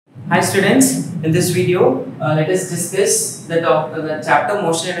Hi students, in this video let us discuss the chapter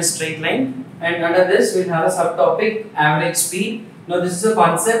motion in a straight line, and under this we will have a subtopic average speed. Now this is a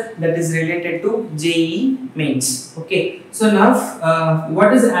concept that is related to JEE mains. Okay, so now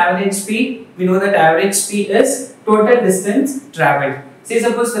what is average speed? We know that average speed is total distance travelled. Say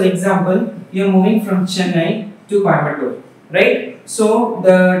suppose for example you are moving from Chennai to Coimbatore, right? So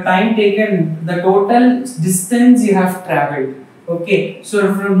the time taken, the total distance you have travelled. Okay,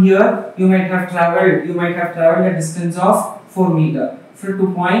 so from here you might have traveled a distance of 4 meter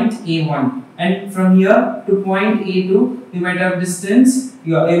to point A1, and from here to point A2 you might have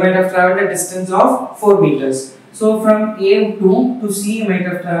traveled a distance of 4 meters. So from A2 to C you might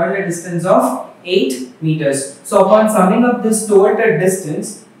have traveled a distance of 8 meters. So upon summing up this total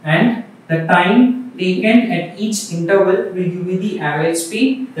distance and the time taken at each interval will give you the average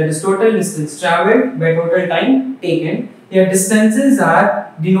speed, that is total distance travelled by total time taken. Here distances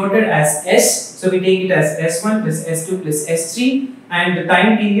are denoted as S, so we take it as S1 plus S2 plus S3, and the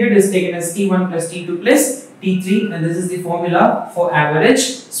time period is taken as T1 plus T2 plus T3, and this is the formula for average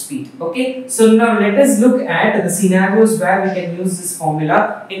speed. Okay, so now let us look at the scenarios where we can use this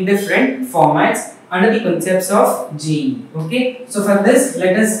formula in different formats under the concepts of JEE. Okay, so for this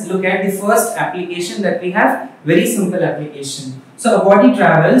let us look at the first application that we have, very simple application. So a body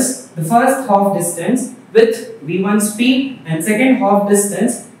travels the first half distance with V1 speed and second half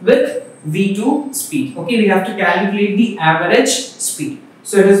distance with V2 speed. Okay, we have to calculate the average speed.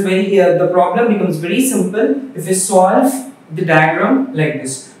 So it is very the problem becomes very simple if we solve the diagram like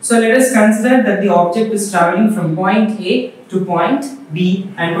this. So let us consider that the object is traveling from point A to point B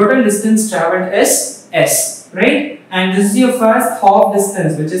and total distance traveled is S, right? And this is your first half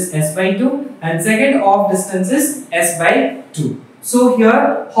distance, which is S by 2, and second half distance is S by 2. So here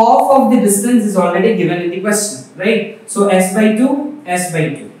half of the distance is already given in the question, right? So S by 2, S by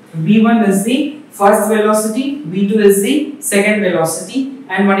 2. V1 is the first velocity, V2 is the second velocity,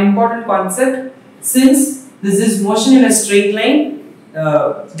 and one important concept, since this is motion in a straight line,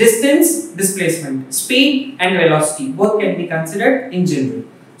 distance, displacement, speed and velocity both can be considered in general.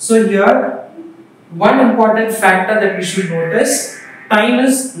 So here one important factor that we should notice, time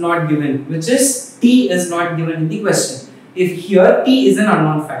is not given, which is T is not given in the question. If here T is an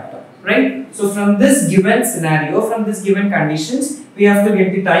unknown factor, right? So from this given scenario, from this given conditions, we have to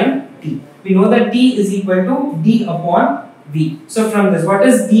get the time T. We know that T is equal to D upon V. So from this, what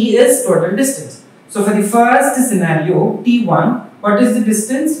is D is total distance. So for the first scenario, T1, what is the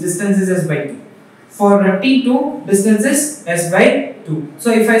distance? Distance is S by 2. For T2, distance is S by 2.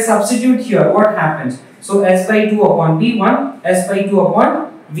 So if I substitute here, what happens? So S by 2 upon V1, S by 2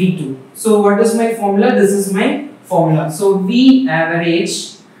 upon V2. So what is my formula? This is my formula. So V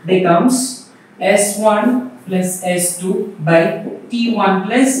average becomes S1 plus S2 by T1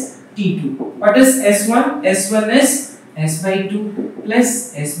 plus T2. What is S1? S1 is S by 2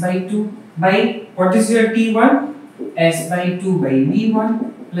 plus S by 2 by, what is your T1? S by 2 by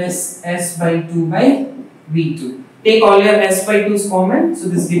V1 plus S by 2 by V2. Take all your S by 2's common, so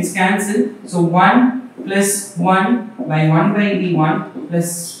this gets cancelled. So 1 plus 1 by V1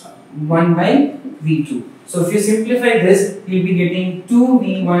 plus 1 by V2. So if you simplify this, you will be getting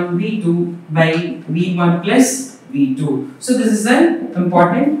 2V1 V2 by V1 plus V2. So this is an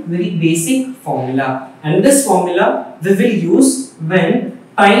important, very basic formula, and this formula we will use when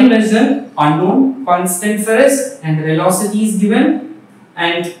time is an unknown constant for us and velocity is given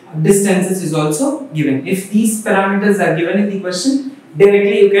and distances is also given. If these parameters are given in the question,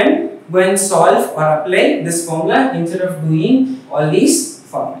 directly you can go and solve or apply this formula instead of doing all these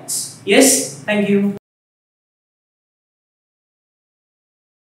formats. Yes, thank you.